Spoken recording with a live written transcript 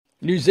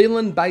New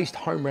Zealand-based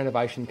home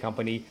renovation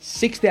company,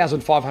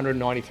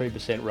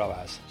 6,593%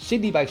 ROAS.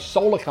 Sydney-based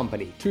solar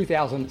company,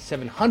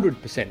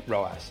 2,700%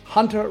 ROAS.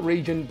 Hunter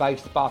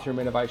region-based bathroom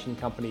renovation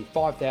company,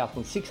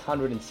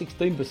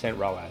 5,616%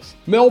 ROAS.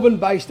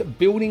 Melbourne-based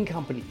building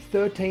company,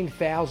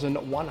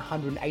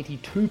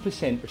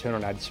 13,182% return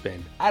on ad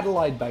spend.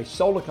 Adelaide-based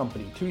solar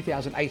company,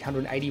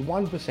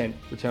 2,881%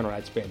 return on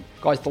ad spend.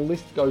 Guys, the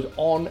list goes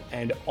on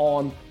and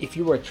on. If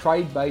you're a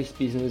trade-based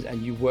business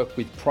and you work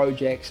with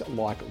projects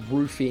like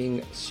roofing,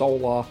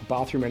 solar,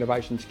 bathroom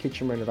renovations,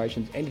 kitchen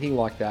renovations, anything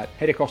like that,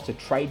 head across to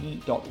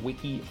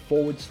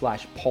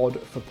tradie.wiki/pod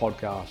for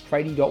podcast.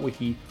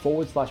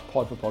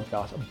 Tradie.wiki/pod for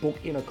podcast. Book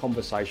in a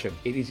conversation.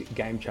 It is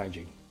game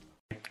changing.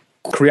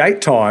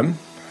 Create time,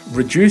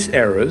 reduce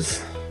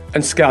errors,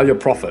 and scale your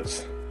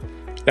profits.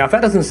 Now, if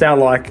that doesn't sound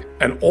like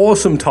an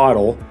awesome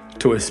title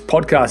to a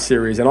podcast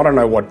series, and I don't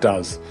know what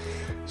does.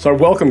 So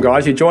welcome,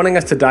 guys. You're joining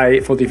us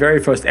today for the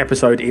very first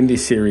episode in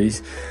this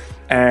series.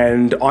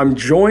 And I'm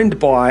joined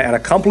by an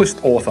accomplished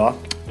author,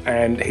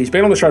 and he's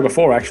been on the show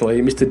before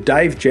actually, Mr.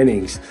 Dave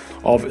Jennings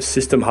of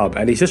System Hub.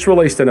 And he's just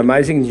released an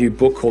amazing new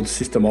book called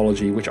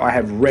Systemology, which I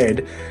have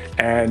read,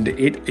 and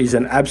it is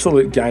an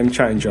absolute game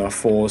changer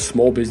for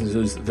small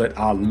businesses that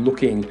are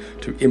looking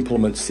to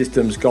implement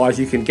systems. Guys,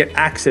 you can get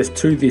access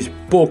to this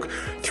book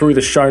through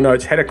the show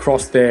notes. Head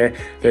across there.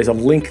 There's a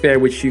link there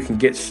which you can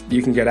get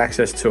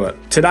access to it.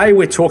 Today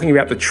we're talking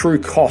about the true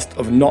cost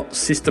of not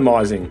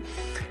systemizing.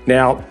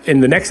 Now,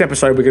 in the next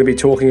episode, we're going to be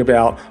talking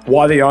about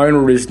why the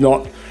owner is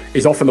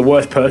often the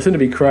worst person to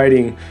be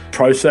creating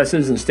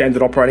processes and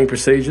standard operating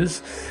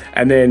procedures.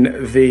 And then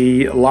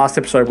the last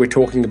episode, we're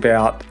talking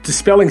about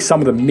dispelling some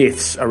of the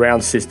myths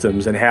around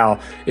systems and how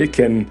it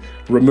can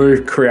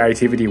remove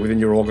creativity within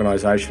your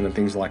organization and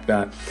things like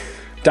that.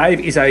 Dave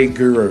is a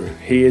guru.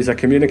 He is a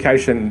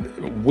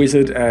communication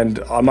wizard,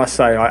 and I must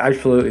say I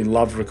absolutely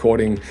love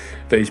recording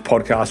these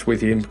podcasts with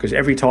him because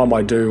every time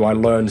I do, I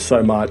learn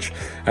so much.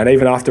 And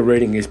even after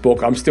reading his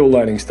book, I'm still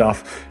learning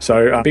stuff.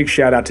 So a big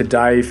shout out to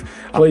Dave.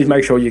 Please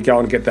make sure you go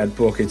and get that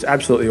book. It's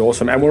absolutely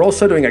awesome. And we're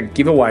also doing a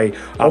giveaway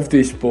of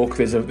this book.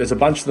 There's a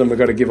bunch of them we've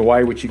got to give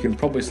away, which you can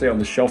probably see on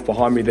the shelf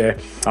behind me there.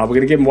 We're going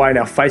to give them away in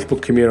our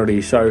Facebook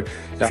community. So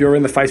if you're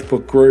in the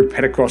Facebook group,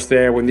 head across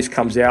there. When this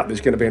comes out,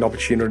 there's going to be an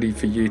opportunity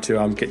for you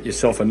to get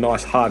yourself a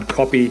nice hard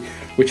copy,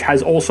 which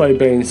has also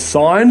been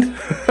signed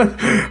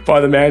by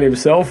the man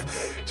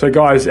himself. So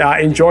guys,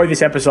 enjoy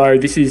this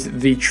episode. This is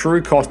the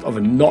true cost of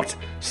not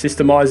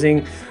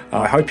systemizing.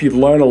 I hope you've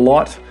learned a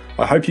lot.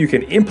 I hope you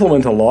can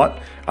implement a lot.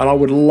 And I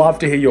would love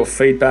to hear your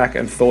feedback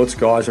and thoughts,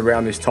 guys,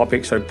 around this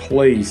topic. So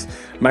please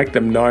make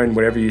them known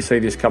whenever you see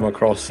this come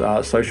across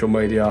social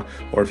media,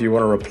 or if you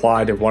want to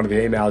reply to one of the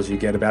emails you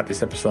get about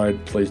this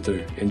episode, please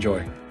do.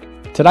 Enjoy.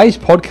 Today's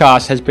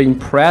podcast has been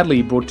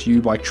proudly brought to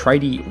you by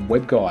Tradie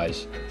Web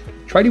Guys.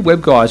 Tradie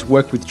Web Guys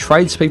work with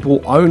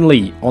tradespeople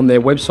only on their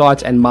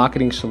websites and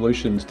marketing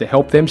solutions to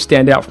help them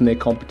stand out from their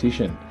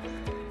competition.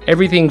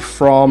 Everything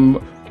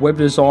from web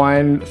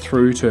design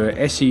through to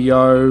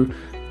SEO,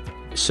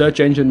 search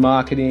engine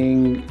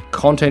marketing,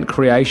 content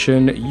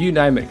creation, you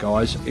name it,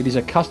 guys. It is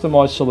a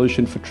customized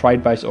solution for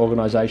trade-based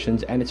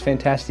organizations, and it's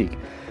fantastic.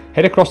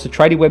 Head across to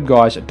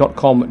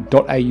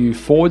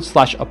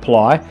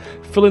tradiewebguys.com.au/apply,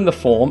 fill in the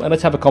form, and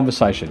let's have a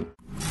conversation.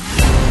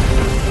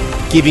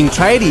 Giving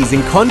tradies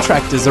and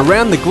contractors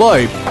around the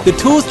globe the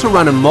tools to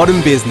run a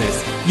modern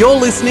business. You're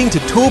listening to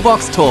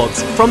Toolbox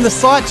Talks from the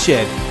Site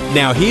Shed.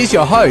 Now here's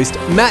your host,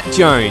 Matt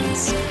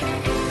Jones.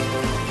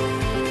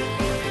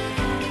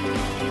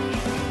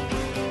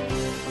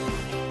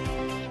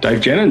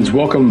 Dave Jennings,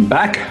 welcome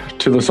back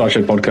to the Site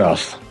Shed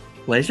podcast.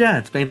 Pleasure.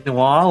 It's been a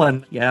while,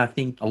 and I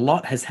think a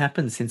lot has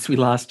happened since we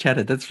last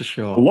chatted, that's for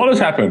sure. A lot has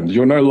happened.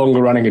 You're no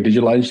longer running a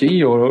digital agency.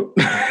 You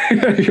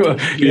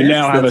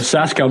now have a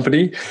SaaS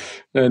company.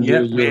 And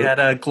we had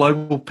a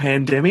global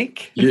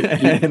pandemic.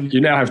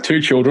 You now have 2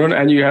 children,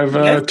 and you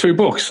have 2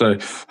 books. So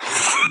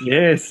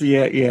yes,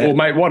 yeah. Well,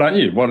 mate, why don't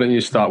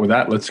you start with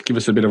that? Let's give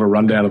us a bit of a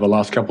rundown of the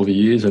last couple of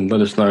years and let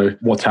us know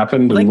what's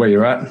happened and where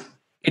you're at.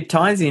 It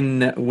ties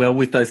in well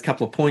with those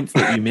couple of points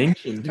that you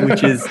mentioned,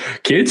 which is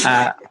kids.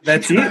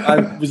 That's it.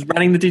 I was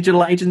running the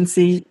digital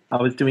agency.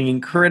 I was doing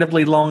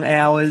incredibly long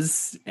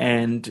hours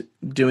and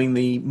doing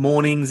the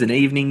mornings and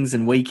evenings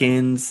and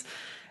weekends,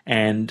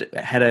 and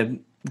had a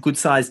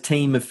good-sized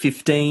team of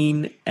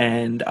 15,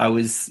 and I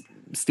was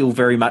still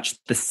very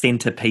much the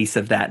centerpiece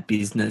of that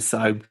business.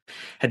 I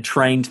had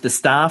trained the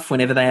staff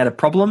whenever they had a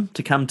problem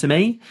to come to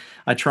me.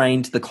 I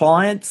trained the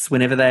clients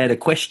whenever they had a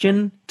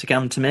question to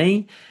come to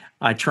me.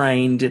 I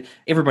trained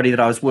everybody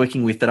that I was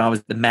working with that I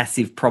was the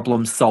massive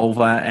problem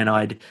solver, and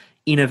I'd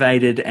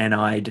innovated and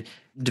I'd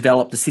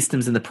developed the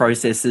systems and the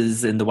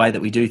processes and the way that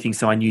we do things,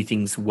 so I knew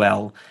things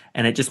well.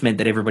 And it just meant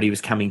that everybody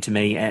was coming to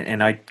me,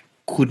 and I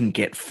couldn't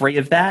get free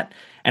of that.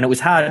 And it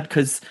was hard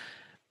because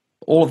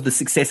all of the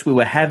success we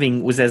were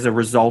having was as a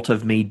result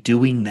of me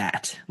doing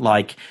that.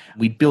 Like,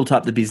 we built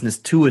up the business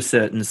to a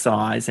certain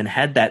size and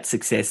had that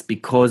success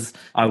because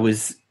I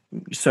was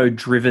so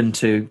driven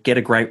to get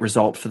a great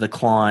result for the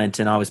client,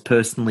 and I was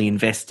personally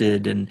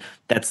invested, and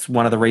that's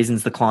one of the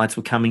reasons the clients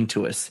were coming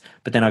to us.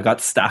 But then I got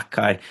stuck.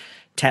 I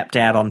tapped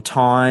out on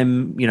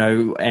time,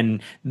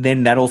 and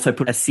then that also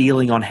put a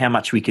ceiling on how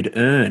much we could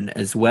earn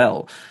as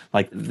well.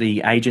 Like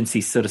the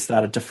agency sort of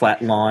started to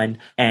flatline,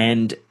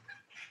 and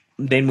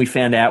then we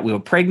found out we were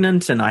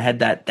pregnant, and I had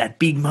that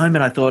big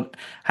moment. I thought,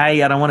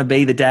 hey, I don't want to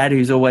be the dad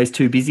who's always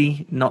too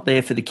busy, not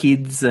there for the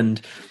kids,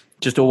 and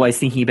just always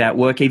thinking about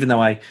work. Even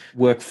though I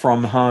work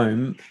from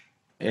home,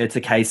 it's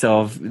a case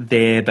of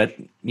there, but,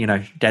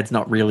 dad's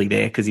not really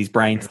there because his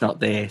brain's not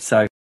there.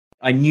 So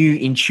I knew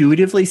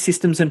intuitively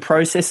systems and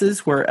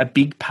processes were a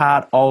big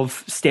part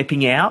of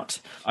stepping out.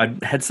 I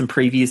had some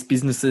previous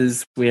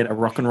businesses. We had a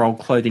rock and roll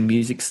clothing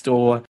music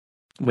store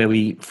where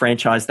we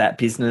franchised that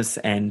business,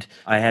 and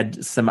I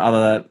had some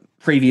other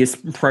previous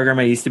program.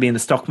 I used to be in the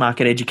stock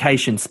market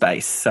education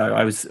space, so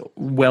I was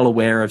well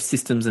aware of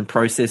systems and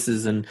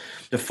processes and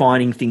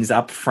defining things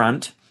up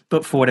front.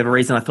 But for whatever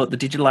reason, I thought the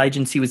digital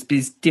agency was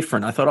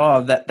different. I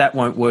thought, that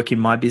won't work in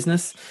my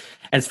business.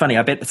 And it's funny,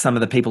 I bet that some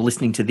of the people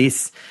listening to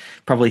this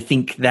probably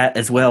think that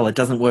as well. It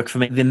doesn't work for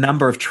me. The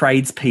number of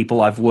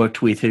tradespeople I've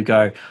worked with who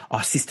go,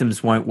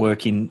 systems won't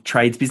work in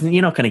trades business.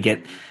 You're not going to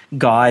get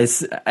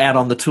guys out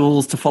on the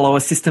tools to follow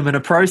a system and a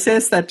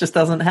process. That just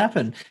doesn't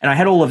happen. And I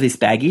had all of this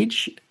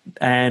baggage,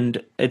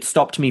 and it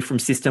stopped me from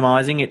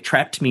systemizing. It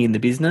trapped me in the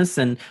business,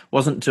 and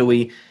wasn't until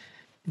we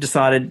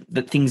decided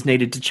that things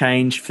needed to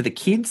change for the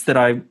kids that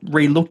I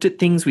re-looked at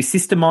things. We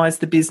systemized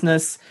the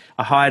business.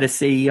 I hired a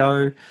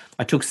CEO.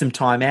 I took some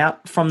time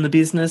out from the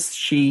business.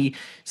 She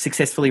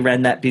successfully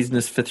ran that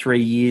business for 3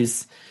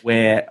 years,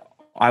 where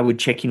I would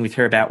check in with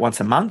her about once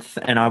a month,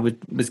 and I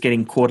was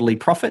getting quarterly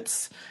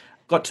profits.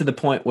 Got to the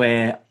point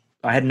where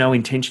I had no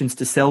intentions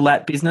to sell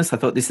that business. I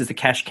thought, this is the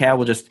cash cow.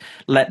 We'll just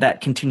let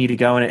that continue to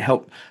go. And it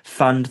helped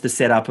fund the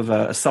setup of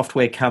a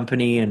software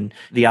company and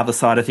the other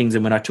side of things.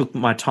 And when I took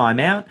my time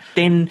out,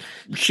 then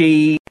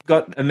she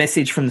got a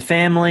message from the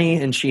family,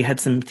 and she had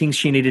some things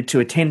she needed to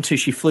attend to.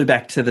 She flew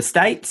back to the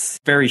States,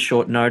 very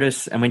short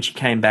notice. And when she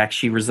came back,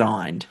 she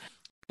resigned.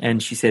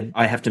 And she said,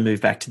 I have to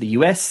move back to the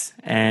US,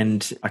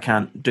 and I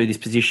can't do this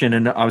position.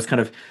 And I was kind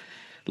of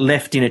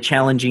left in a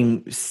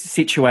challenging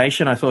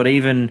situation. I thought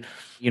even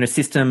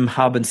System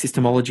Hub and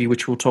Systemology,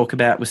 which we'll talk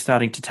about, was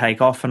starting to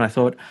take off. And I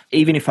thought,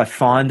 even if I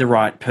find the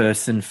right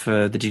person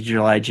for the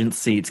digital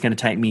agency, it's going to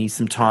take me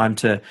some time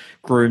to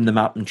groom them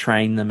up and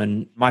train them.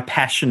 And my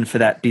passion for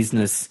that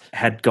business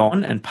had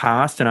gone and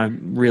passed, and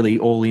I'm really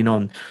all in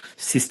on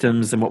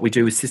systems and what we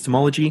do with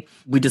Systemology.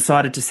 We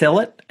decided to sell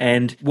it.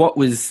 And what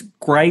was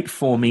great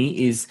for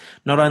me is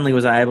not only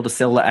was I able to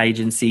sell the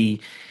agency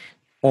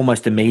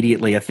almost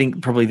immediately. I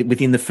think probably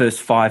within the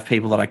first 5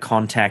 people that I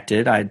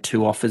contacted, I had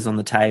 2 offers on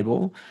the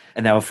table,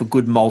 and they were for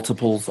good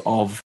multiples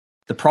of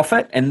the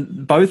profit.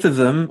 And both of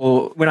them,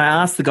 or when I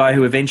asked the guy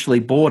who eventually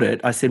bought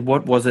it, I said,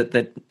 what was it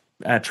that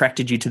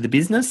attracted you to the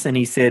business? And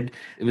he said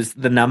it was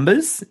the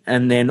numbers,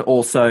 and then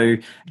also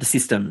the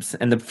systems,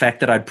 and the fact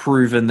that I'd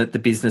proven that the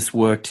business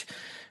worked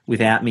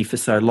without me for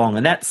so long.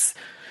 And that's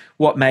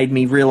what made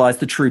me realize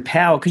the true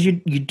power, because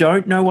you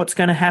don't know what's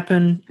going to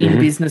happen in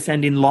business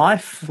and in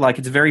life. Like,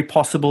 it's very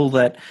possible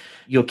that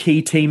your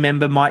key team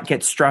member might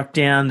get struck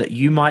down, that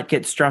you might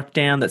get struck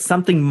down, that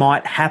something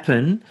might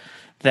happen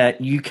that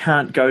you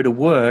can't go to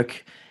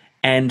work.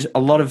 And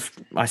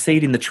I see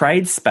it in the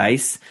trade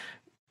space,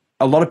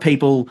 a lot of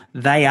people,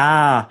 they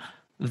are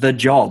the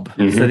job.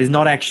 So there's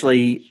not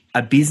actually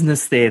a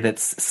business there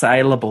that's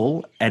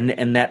saleable,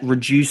 and that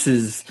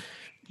reduces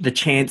the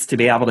chance to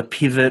be able to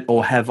pivot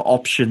or have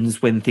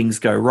options when things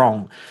go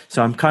wrong.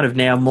 So I'm kind of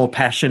now more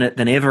passionate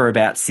than ever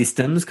about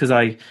systems, because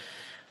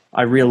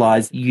I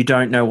realize you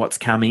don't know what's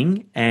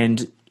coming.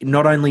 And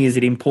not only is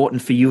it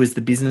important for you as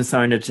the business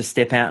owner to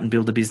step out and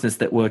build a business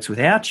that works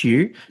without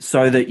you,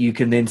 so that you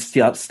can then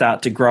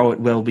start to grow it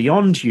well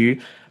beyond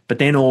you, but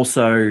then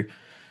also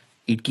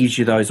it gives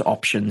you those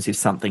options if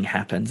something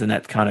happens. And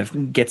that kind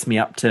of gets me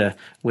up to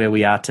where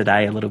we are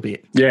today a little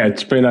bit. Yeah,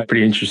 it's been a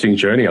pretty interesting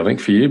journey, I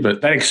think, for you.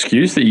 But that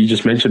excuse that you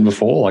just mentioned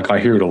before, like, I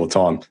hear it all the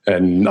time.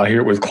 And I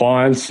hear it with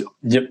clients.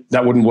 Yep,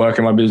 that wouldn't work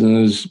in my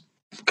business.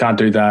 Can't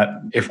do that.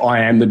 If I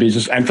am the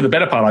business. And for the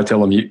better part, I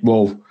tell them,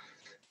 well,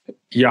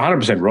 you're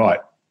 100% right.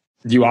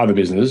 You are the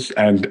business,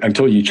 and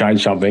until you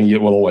change something,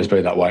 it will always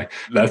be that way.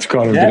 That's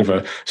kind of a bit of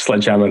a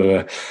sledgehammer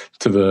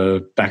to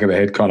the back of the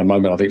head kind of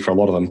moment, I think, for a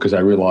lot of them, because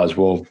they realise,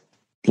 well,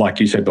 like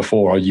you said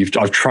before,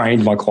 I've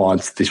trained my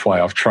clients this way.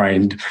 I've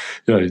trained,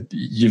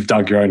 you've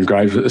dug your own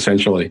grave,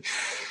 essentially.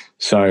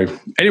 So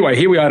anyway,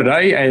 here we are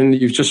today, and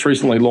you've just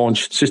recently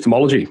launched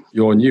Systemology,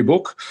 your new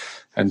book.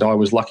 And I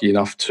was lucky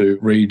enough to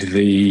read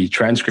the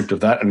transcript of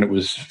that, and it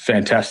was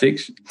fantastic.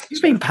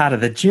 You've been part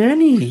of the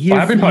journey. I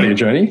have been part of your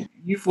journey.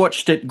 You've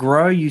watched it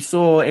grow. You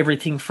saw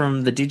everything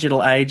from the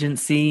digital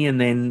agency, and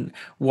then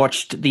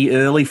watched the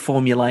early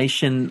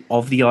formulation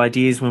of the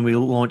ideas when we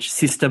launched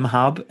System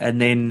Hub,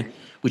 and then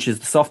which is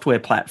the software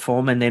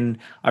platform. And then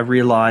I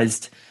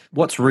realized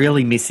What's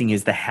really missing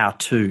is the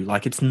how-to.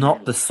 Like, it's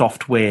not the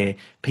software.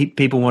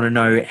 People want to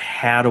know,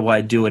 how do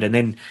I do it? And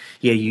then,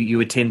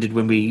 you attended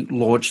when we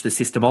launched the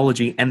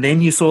Systemology, and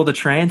then you saw the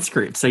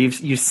transcript. So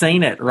you've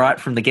seen it right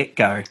from the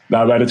get-go.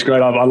 No, mate, it's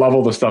great. I love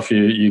all the stuff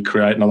you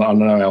create, and I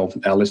know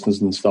our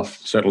listeners and stuff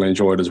certainly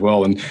enjoy it as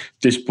well. And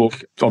this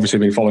book, obviously,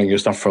 been following your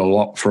stuff for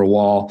a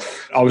while.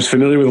 I was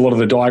familiar with a lot of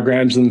the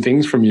diagrams and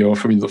things from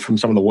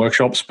some of the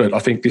workshops, but I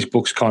think this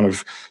book's kind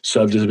of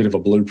served as a bit of a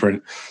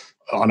blueprint.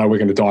 I know we're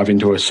going to dive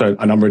into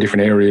a number of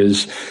different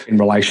areas in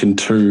relation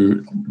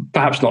to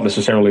perhaps not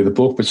necessarily the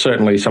book, but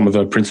certainly some of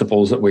the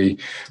principles that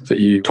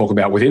you talk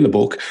about within the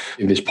book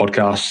in this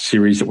podcast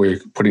series that we're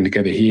putting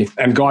together here.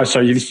 And guys, so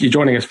you're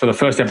joining us for the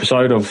first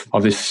episode of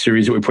this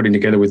series that we're putting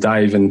together with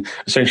Dave. And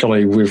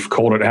essentially we've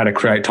called it How to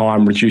Create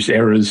Time, Reduce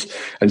Errors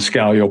and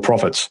Scale Your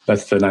Profits.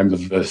 That's the name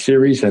of the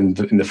series. And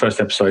in the first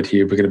episode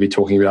here, we're going to be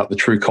talking about the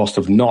true cost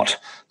of not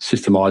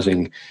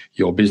systemizing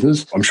your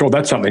business. I'm sure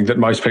that's something that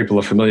most people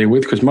are familiar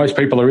with, because most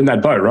people are in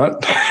that boat, right?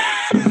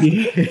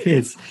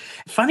 Yes.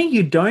 Funny,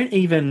 you don't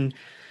even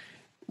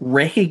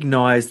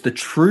recognize the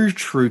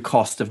true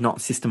cost of not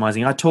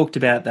systemizing. I talked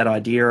about that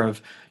idea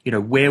of,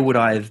 where would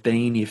I have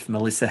been if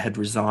Melissa had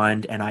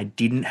resigned and I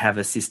didn't have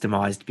a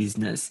systemized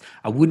business?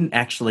 I wouldn't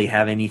actually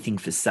have anything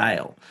for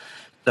sale.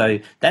 So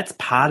that's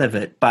part of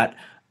it. But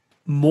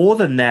more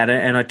than that,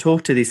 and I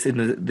talked to this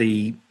in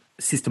the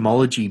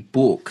Systemology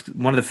book,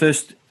 one of the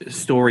first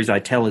stories I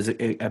tell is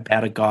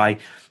about a guy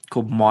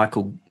called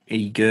Michael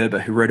E. Gerber,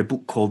 who wrote a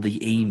book called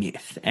The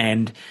E-Myth.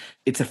 And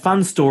it's a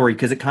fun story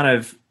because it kind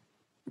of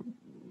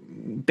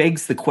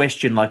begs the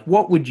question, like,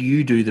 what would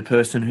you do, the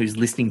person who's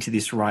listening to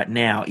this right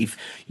now, if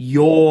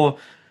your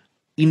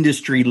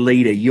industry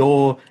leader,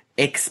 your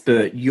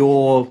expert,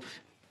 your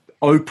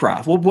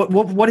Oprah,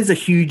 what is a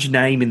huge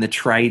name in the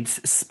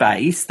trades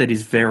space that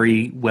is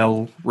very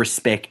well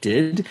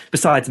respected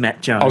besides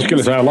Matt Jones? I was going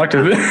to say, I'd like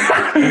to,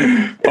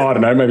 I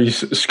don't know, maybe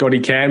Scotty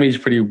Cam. He's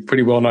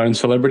pretty well-known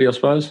celebrity, I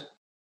suppose.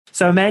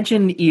 So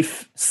imagine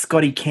if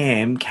Scotty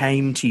Cam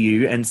came to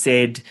you and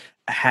said,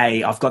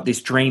 hey, I've got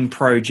this dream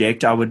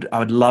project. I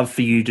would love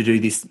for you to do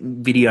this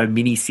video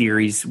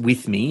mini-series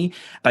with me,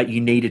 but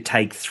you need to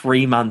take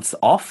 3 months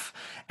off,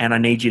 and I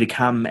need you to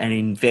come and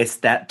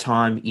invest that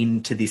time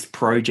into this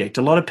project.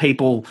 A lot of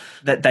people,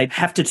 that they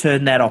have to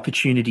turn that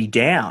opportunity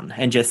down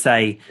and just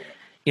say,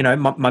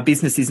 my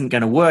business isn't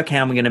going to work.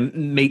 How am I going to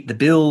meet the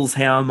bills?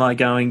 How am I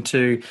going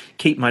to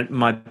keep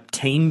my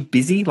team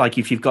busy? Like,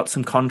 if you've got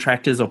some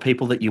contractors or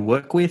people that you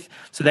work with,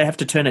 so they have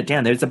to turn it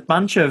down. There's a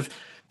bunch of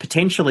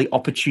potentially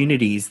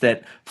opportunities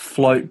that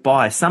float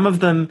by. Some of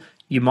them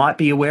you might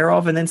be aware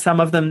of, and then some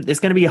of them, there's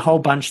going to be a whole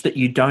bunch that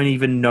you don't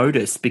even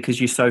notice because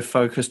you're so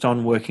focused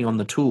on working on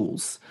the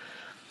tools.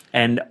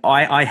 And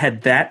I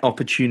had that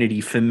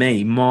opportunity for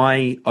me.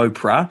 My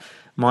Oprah,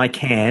 my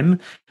Cam,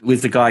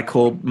 was a guy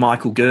called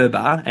Michael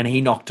Gerber, and he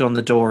knocked on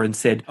the door and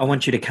said, I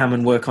want you to come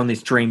and work on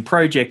this dream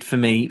project for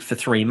me for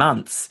 3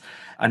 months.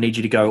 I need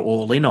you to go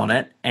all in on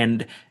it.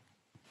 And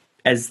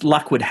as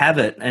luck would have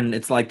it, and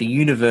it's like the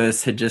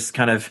universe had just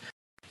kind of,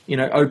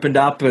 opened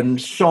up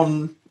and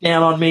shone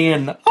down on me,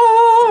 and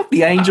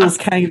the angels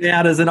came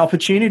out as an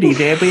opportunity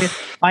there. But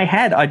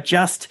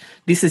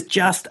this is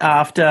just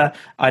after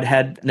I'd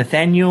had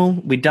Nathaniel,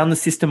 we'd done the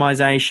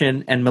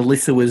systemization, and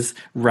Melissa was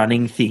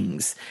running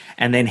things.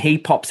 And then he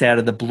pops out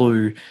of the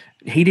blue.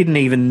 He didn't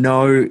even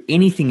know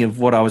anything of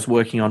what I was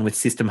working on with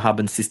System Hub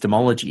and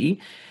Systemology.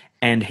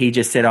 And he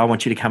just said, I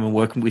want you to come and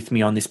work with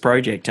me on this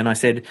project. And I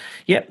said,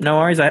 yep, no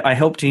worries. I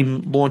helped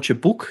him launch a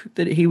book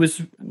that he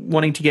was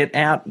wanting to get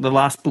out, the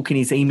last book in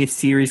his E-Myth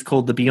series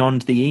called The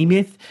Beyond the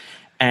E-Myth.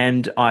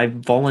 And I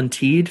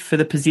volunteered for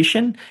the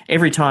position.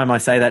 Every time I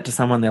say that to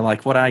someone, they're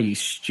like, what are you,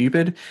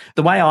 stupid?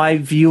 The way I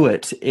view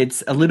it,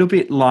 it's a little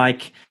bit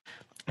like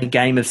a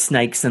game of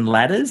snakes and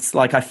ladders.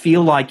 Like, I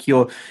feel like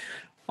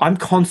I'm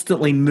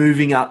constantly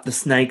moving up the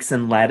snakes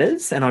and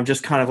ladders, and I'm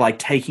just kind of like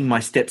taking my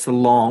steps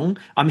along.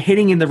 I'm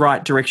heading in the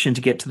right direction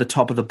to get to the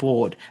top of the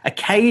board.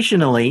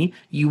 Occasionally,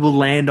 you will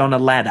land on a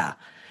ladder,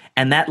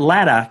 and that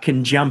ladder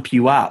can jump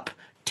you up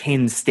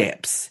 10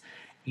 steps.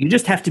 You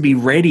just have to be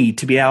ready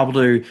to be able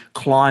to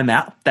climb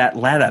up that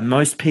ladder.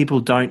 Most people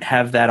don't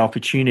have that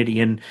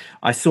opportunity, and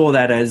I saw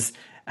that as,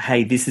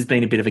 hey, this has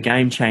been a bit of a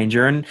game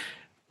changer. And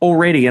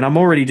I'm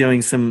already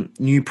doing some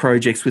new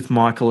projects with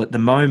Michael at the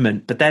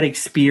moment, but that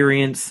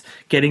experience,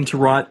 getting to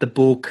write the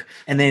book,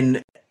 and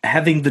then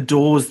having the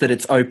doors that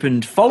it's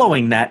opened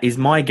following that is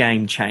my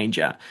game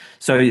changer.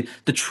 So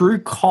the true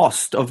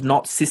cost of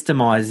not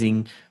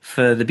systemizing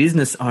for the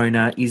business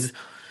owner is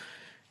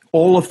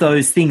all of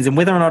those things. And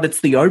whether or not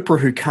it's the Oprah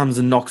who comes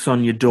and knocks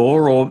on your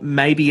door, or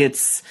maybe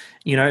it's,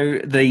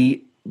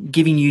 the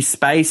giving you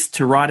space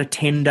to write a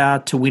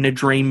tender to win a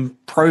dream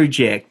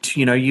project.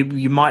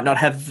 You might not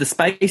have the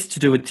space to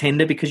do a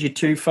tender because you're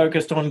too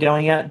focused on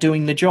going out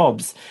doing the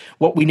jobs.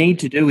 What we need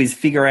to do is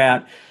figure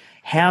out,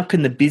 how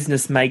can the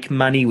business make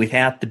money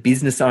without the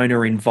business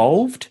owner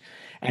involved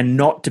and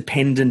not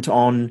dependent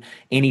on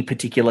any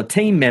particular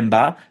team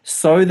member,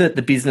 so that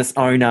the business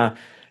owner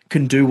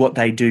can do what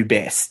they do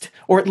best,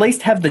 or at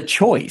least have the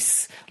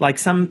choice. Like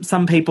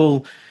some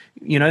people,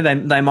 you know,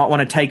 they might want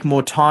to take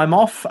more time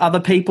off.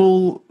 Other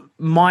people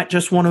might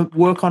just want to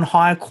work on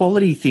higher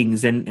quality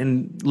things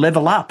and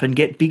level up and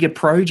get bigger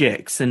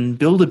projects and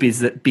build a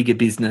bigger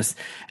business,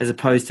 as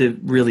opposed to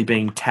really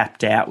being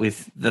tapped out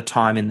with the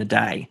time in the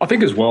day. I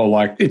think as well,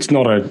 like, it's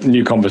not a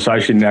new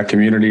conversation in our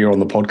community or on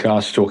the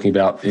podcast talking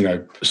about, you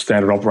know,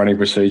 standard operating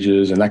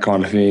procedures and that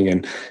kind of thing.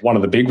 And one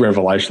of the big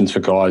revelations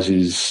for guys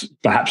is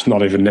perhaps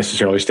not even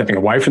necessarily stepping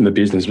away from the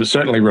business, but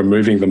certainly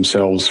removing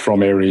themselves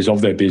from areas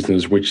of their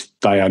business which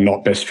they are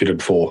not best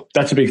fitted for.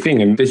 That's a big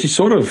thing. And there's this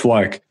sort of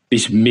like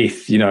this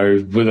myth, you know,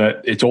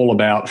 that it's all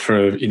about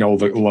for, you know,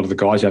 a lot of the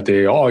guys out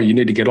there, oh, you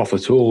need to get off the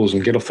tools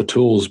and get off the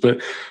tools. But,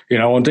 you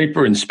know, on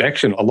deeper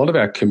inspection, a lot of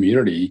our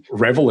community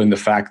revel in the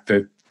fact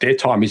that their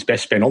time is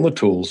best spent on the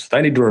tools.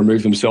 They need to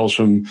remove themselves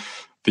from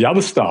the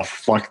other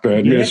stuff, like the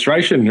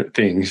administration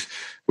things,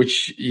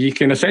 which you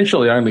can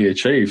essentially only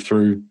achieve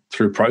through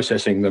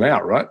processing them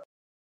out, right?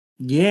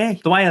 Yeah.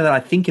 The way that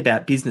I think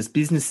about business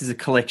is a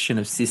collection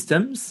of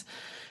systems.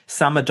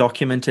 Some are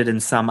documented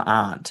and some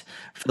aren't.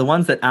 For the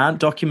ones that aren't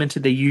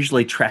documented, they're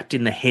usually trapped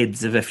in the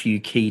heads of a few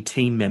key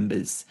team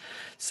members.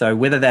 So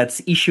whether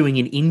that's issuing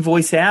an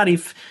invoice out,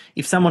 if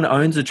someone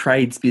owns a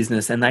trades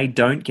business and they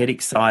don't get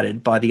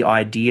excited by the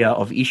idea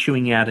of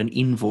issuing out an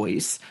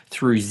invoice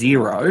through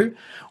Xero,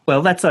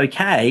 well, that's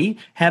okay.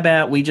 How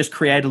about we just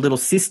create a little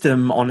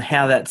system on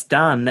how that's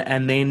done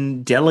and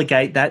then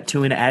delegate that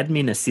to an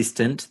admin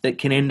assistant that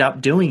can end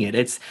up doing it?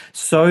 It's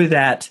so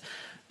that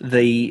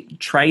the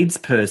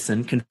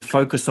tradesperson can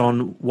focus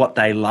on what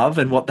they love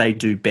and what they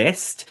do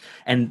best,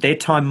 and their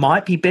time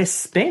might be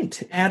best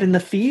spent out in the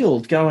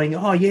field going,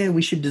 oh yeah,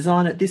 we should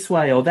design it this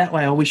way or that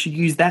way, or we should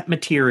use that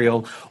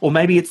material, or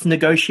maybe it's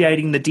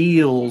negotiating the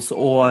deals,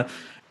 or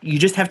you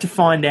just have to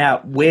find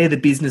out where the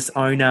business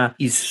owner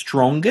is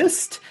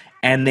strongest,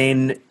 and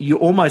then you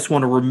almost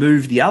want to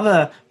remove the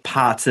other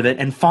parts of it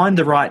and find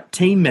the right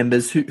team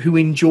members who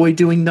enjoy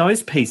doing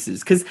those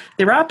pieces. Because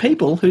there are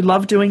people who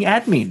love doing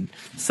admin.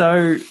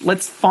 So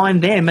let's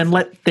find them and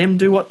let them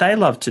do what they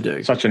love to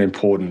do. Such an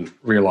important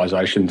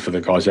realization for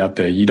the guys out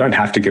there. You don't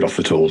have to get off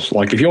the tools.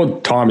 Like, if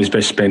your time is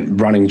best spent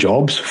running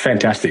jobs,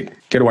 fantastic.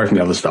 Get away from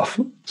the other stuff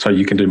so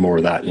you can do more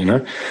of that, you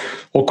know,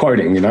 or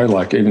quoting, you know,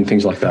 like even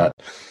things like that.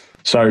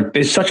 So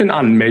there's such an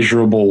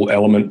unmeasurable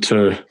element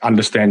to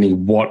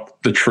understanding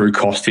what the true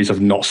cost is of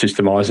not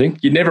systemizing.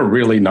 You never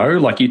really know,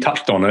 like you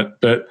touched on it,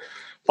 but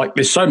like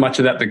there's so much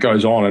of that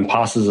goes on and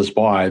passes us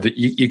by that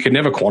you can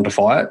never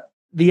quantify it.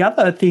 The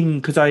other thing,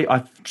 because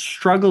I've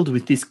struggled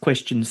with this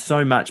question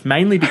so much,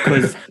 mainly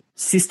because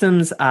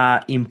systems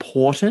are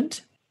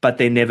important, but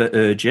they're never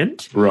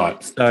urgent.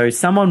 Right. So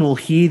someone will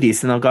hear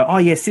this and they'll go, oh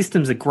yeah,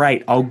 systems are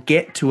great. I'll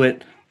get to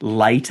it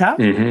later.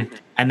 Mm-hmm.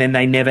 And then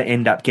they never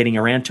end up getting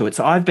around to it.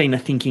 So I've been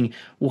thinking,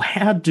 well,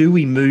 how do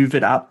we move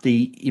it up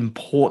the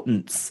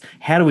importance?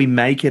 How do we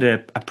make it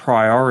a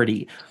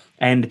priority?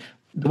 And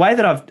the way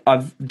that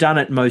I've done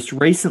it most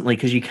recently,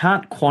 because you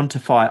can't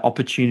quantify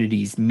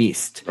opportunities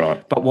missed.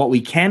 Right. But what we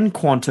can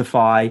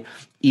quantify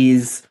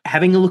is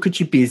having a look at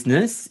your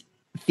business,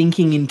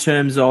 thinking in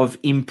terms of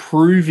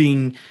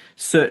improving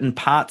certain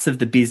parts of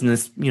the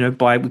business, you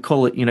know, we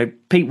call it, you know,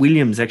 Pete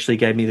Williams actually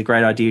gave me the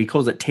great idea. He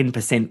calls it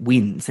 10%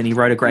 wins, and he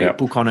wrote a great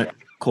book on it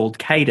called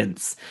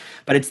Cadence.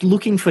 But it's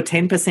looking for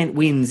 10%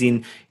 wins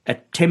in a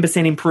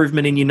 10%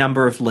 improvement in your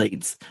number of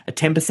leads, a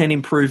 10%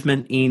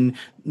 improvement in,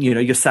 you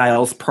know, your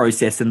sales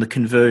process and the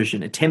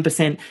conversion, a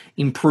 10%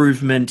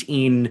 improvement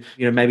in,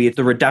 you know, maybe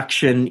the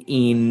reduction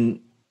in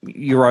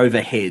your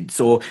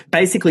overheads, or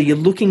basically you're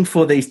looking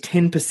for these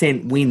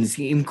 10% wins,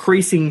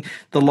 increasing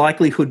the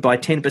likelihood by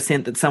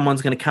 10% that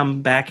someone's going to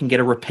come back and get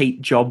a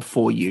repeat job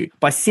for you.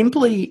 By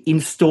simply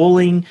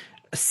installing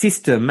a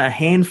system, a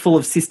handful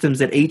of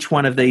systems at each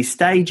one of these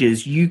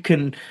stages, you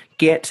can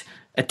get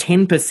a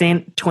 10%,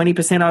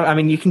 20%, I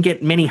mean, you can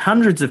get many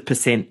hundreds of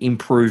percent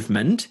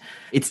improvement.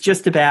 It's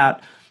just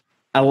about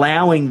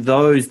allowing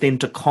those then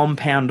to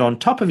compound on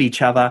top of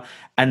each other,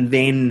 and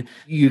then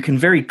you can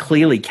very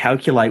clearly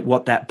calculate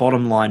what that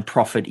bottom line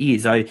profit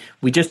is.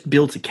 We just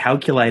built a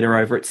calculator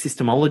over at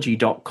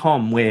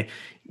Systemology.com where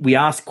we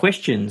ask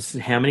questions.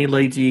 How many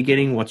leads are you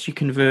getting? What's your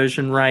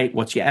conversion rate?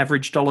 What's your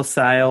average dollar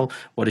sale?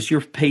 What does your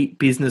repeat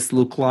business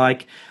look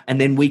like? And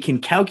then we can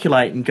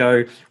calculate and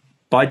go,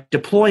 by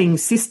deploying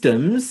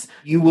systems,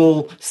 you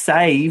will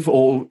save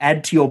or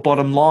add to your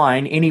bottom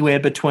line anywhere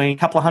between a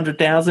couple of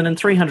 $100,000 and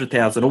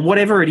 $300,000, or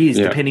whatever it is,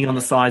 depending on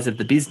the size of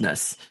the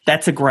business.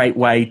 That's a great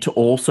way to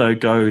also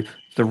go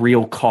the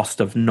real cost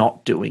of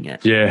not doing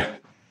it. Yeah.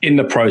 In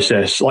the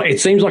process, like, it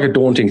seems like a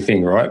daunting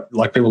thing, right?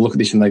 Like, people look at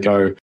this and they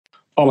go,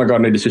 oh my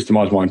God, I need to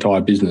systemize my entire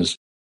business.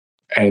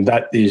 And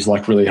that is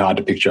like really hard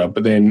to picture.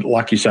 But then,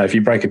 like you say, if you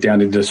break it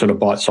down into sort of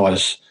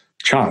bite-sized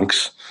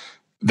chunks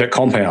that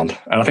compound,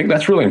 and I think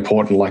that's really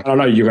important. Like, I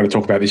know you're going to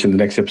talk about this in the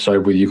next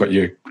episode where you've got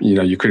your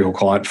critical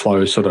client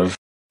flow sort of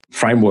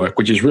framework,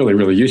 which is really,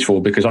 really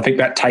useful, because I think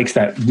that takes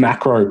that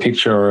macro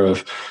picture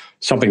of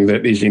something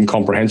that is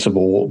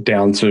incomprehensible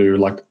down to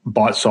like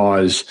bite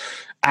size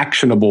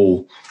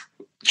actionable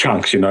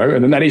chunks, and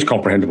then that is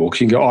comprehensible because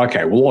you can go,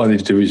 okay, well, all I need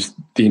to do is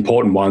the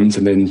important ones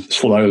and then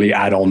slowly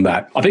add on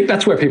that. I think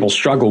that's where people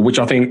struggle, which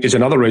I think is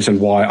another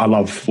reason why I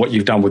love what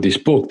you've done with this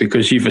book,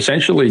 because you've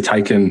essentially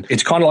taken,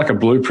 it's kind of like a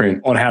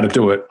blueprint on how to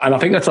do it. And I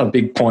think that's a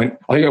big point.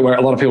 I think where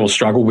a lot of people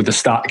struggle with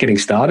getting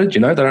started, they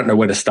don't know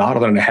where to start,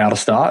 or they don't know how to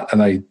start, and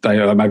they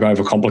maybe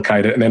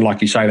overcomplicate it. And then,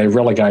 like you say, they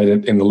relegate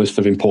it in the list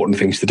of important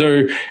things to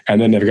do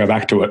and then never go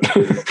back to it.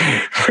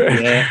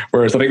 Yeah.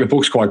 Whereas I think the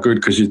book's quite good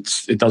because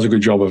it does a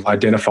good job of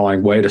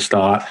identifying where to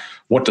start,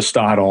 what to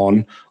start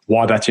on,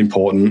 why that's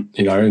important,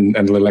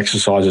 and little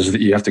exercises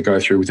that you have to go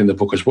through within the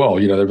book as well.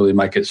 They really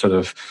make it sort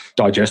of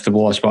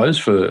digestible, I suppose,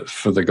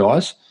 for the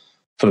guys,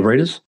 for the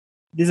readers.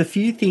 There's a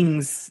few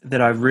things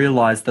that I've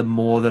realised the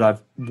more that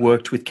I've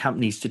worked with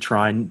companies to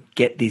try and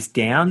get this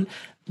down.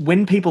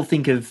 When people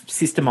think of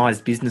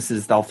systemised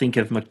businesses, they'll think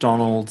of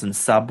McDonald's and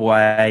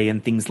Subway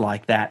and things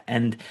like that.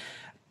 And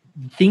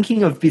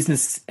thinking of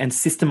business and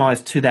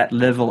systemised to that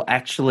level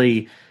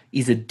actually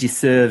is a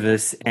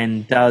disservice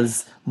and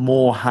does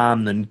more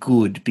harm than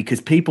good, because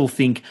people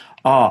think,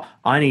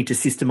 I need to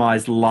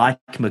systemize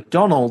like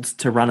McDonald's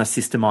to run a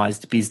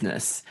systemized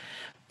business.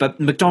 But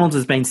McDonald's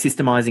has been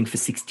systemizing for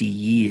 60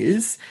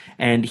 years,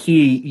 and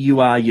here you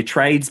are, your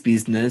trades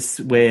business,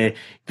 where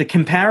the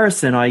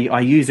comparison I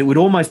use, it would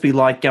almost be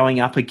like going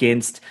up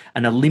against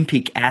an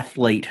Olympic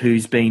athlete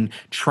who's been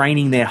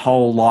training their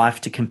whole life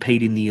to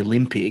compete in the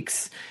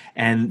Olympics,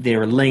 and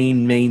they're a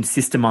lean, mean,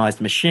 systemized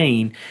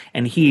machine.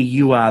 And here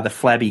you are, the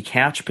flabby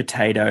couch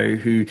potato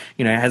who,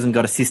 hasn't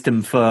got a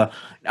system for,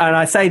 and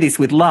I say this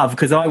with love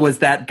because I was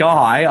that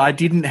guy. I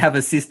didn't have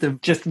a system,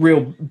 just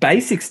real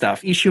basic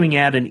stuff, issuing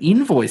out an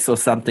invoice or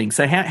something.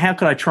 So how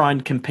could I try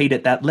and compete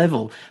at that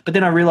level? But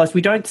then I realized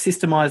we don't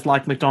systemize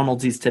like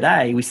McDonald's is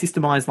today. We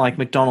systemize like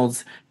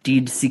McDonald's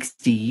did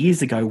 60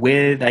 years ago,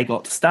 where they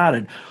got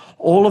started.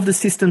 All of the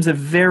systems are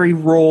very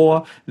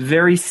raw,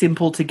 very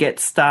simple to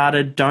get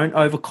started. Don't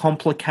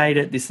overcomplicate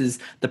it. This is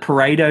the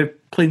Pareto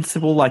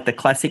principle, like the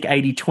classic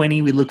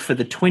 80-20. We look for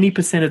the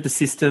 20% of the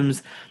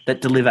systems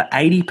that deliver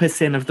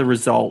 80% of the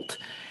result,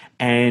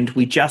 and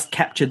we just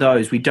capture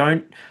those. We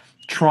don't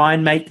try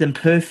and make them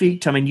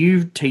perfect. I mean,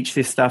 you teach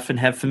this stuff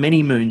and have for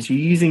many moons. You're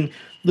using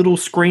little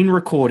screen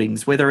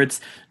recordings, whether it's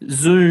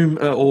Zoom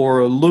or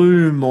a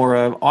Loom or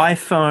an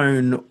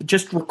iPhone,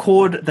 just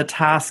record the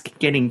task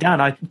getting done.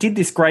 I did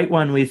this great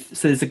one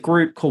so there's a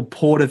group called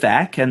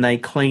Portavac, and they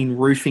clean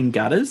roofing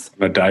gutters.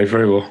 I know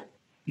very well.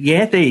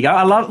 Yeah, there you go.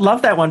 I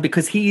love that one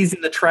because he is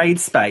in the trade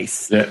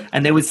space. Yeah.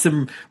 And there was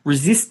some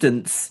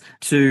resistance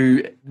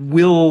to,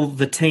 will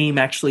the team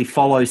actually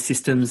follow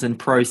systems and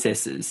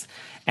processes?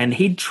 And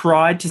he'd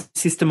tried to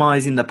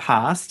systemize in the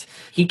past.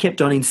 He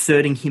kept on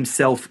inserting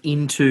himself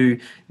into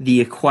the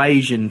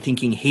equation,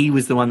 thinking he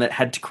was the one that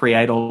had to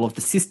create all of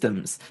the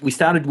systems. We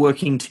started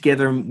working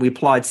together and we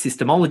applied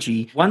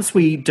systemology. Once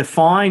we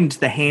defined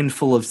the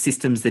handful of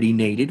systems that he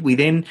needed, we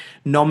then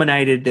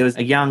nominated, there was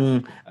a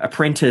young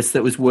apprentice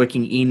that was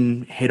working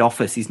in head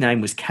office. His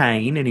name was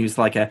Kane, and he was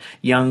like a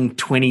young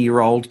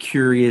 20-year-old,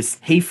 curious.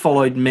 He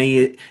followed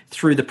me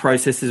through the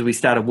processes. We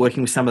started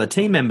working with some of the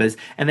team members.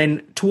 And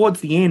then towards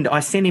the end, I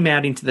sent him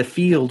out into the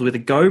field with a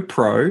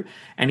GoPro,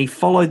 and he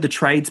followed the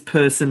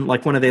tradesperson,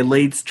 like one of their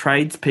leads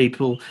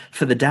tradespeople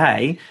for the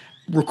day,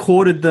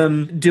 recorded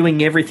them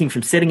doing everything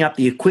from setting up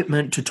the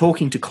equipment to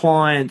talking to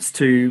clients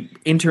to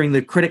entering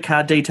the credit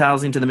card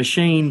details into the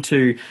machine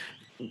to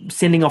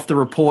sending off the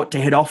report to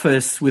head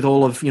office with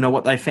all of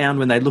what they found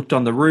when they looked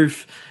on the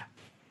roof.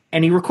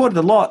 And he recorded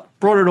a lot,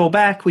 brought it all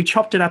back, we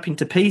chopped it up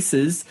into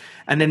pieces,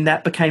 and then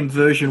that became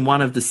version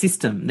 1 of the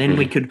system. Then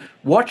we could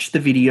watch the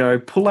video,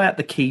 pull out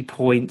the key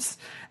points,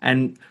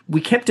 and we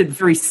kept it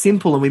very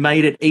simple and we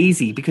made it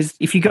easy. Because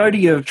if you go to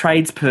your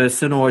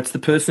tradesperson, or it's the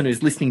person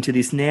who's listening to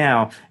this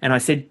now, and I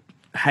said,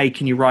 hey,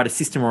 can you write a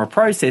system or a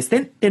process?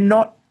 Then they're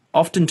not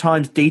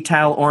oftentimes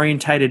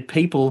detail-orientated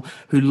people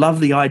who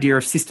love the idea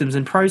of systems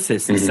and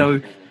processes.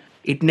 So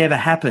it never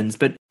happens.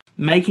 But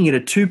making it a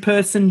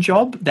 2-person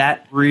job,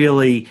 that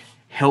really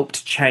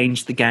helped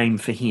change the game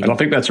for him. And I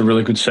think that's a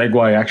really good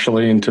segue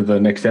actually into the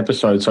next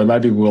episode. So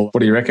maybe what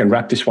do you reckon,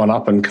 wrap this one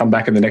up and come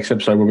back in the next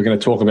episode where we're going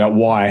to talk about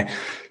why,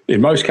 in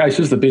most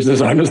cases, the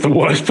business owner is the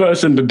worst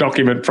person to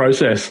document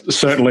process.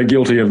 Certainly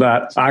guilty of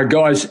that.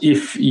 Guys,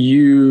 if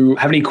you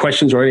have any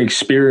questions or any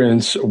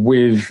experience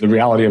with the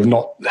reality of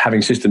not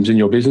having systems in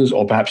your business,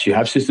 or perhaps you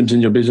have systems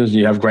in your business and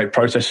you have great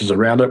processes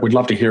around it, we'd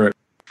love to hear it.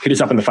 Hit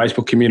us up in the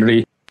Facebook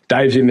community.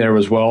 Dave's in there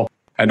as well.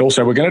 And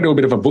also, we're going to do a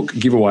bit of a book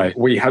giveaway.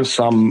 I have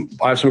some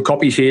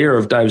copies here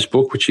of Dave's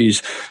book, which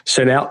he's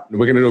sent out.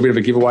 We're going to do a bit of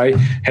a giveaway.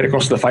 Head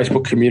across to the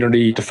Facebook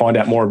community to find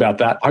out more about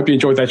that. I hope you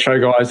enjoyed that show,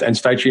 guys, and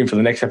stay tuned for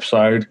the next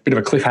episode. Bit of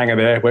a cliffhanger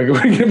there. We're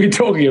going to be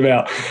talking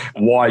about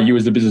why you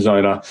as the business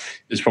owner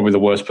is probably the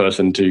worst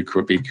person to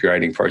be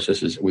creating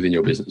processes within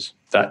your business.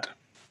 That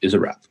is a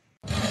wrap.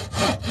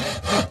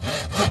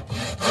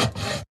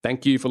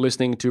 Thank you for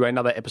listening to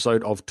another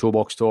episode of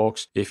Toolbox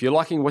Talks. If you're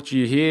liking what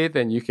you hear,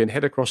 then you can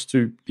head across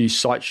to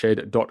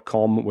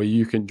thesiteshed.com, where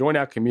you can join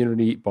our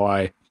community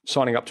by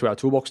signing up to our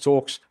Toolbox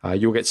Talks.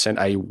 You'll get sent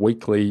a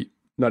weekly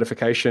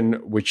notification,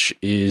 which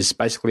is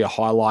basically a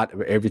highlight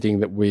of everything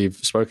that we've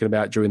spoken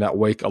about during that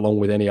week, along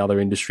with any other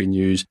industry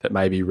news that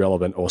may be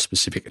relevant or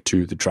specific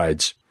to the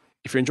trades.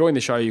 If you're enjoying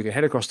the show, you can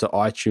head across to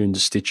iTunes,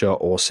 Stitcher,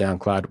 or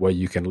SoundCloud, where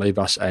you can leave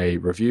us a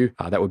review.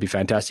 That would be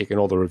fantastic, and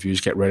all the reviews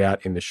get read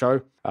out in the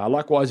show.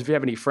 Likewise, if you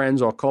have any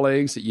friends or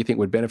colleagues that you think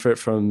would benefit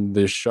from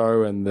the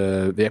show and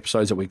the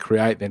episodes that we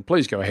create, then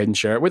please go ahead and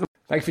share it with them.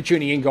 Thanks for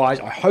tuning in, guys.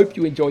 I hope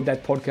you enjoyed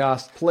that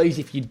podcast. Please,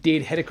 if you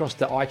did, head across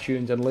to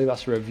iTunes and leave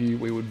us a review.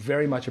 We would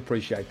very much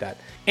appreciate that.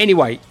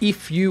 Anyway,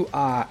 if you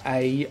are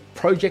a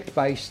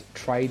project-based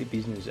trade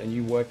business and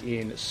you work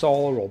in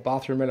solar or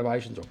bathroom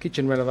renovations or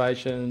kitchen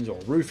renovations or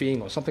roofing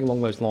or something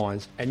along those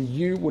lines, and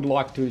you would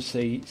like to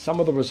see some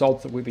of the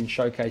results that we've been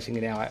showcasing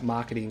in our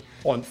marketing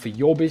for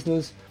your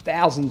business,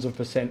 thousands of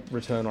 %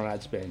 return on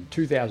ad spend,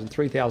 2,000,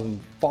 3,000,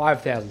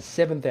 5,000,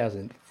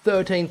 7,000,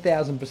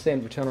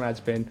 13,000% return on ad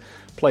spend,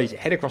 please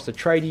head across to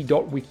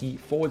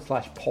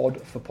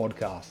tradie.wiki/pod for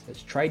podcast.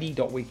 That's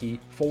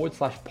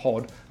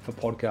tradie.wiki/pod for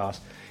podcast.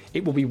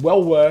 It will be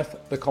well worth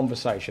the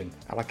conversation,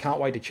 and I can't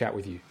wait to chat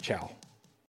with you. Ciao.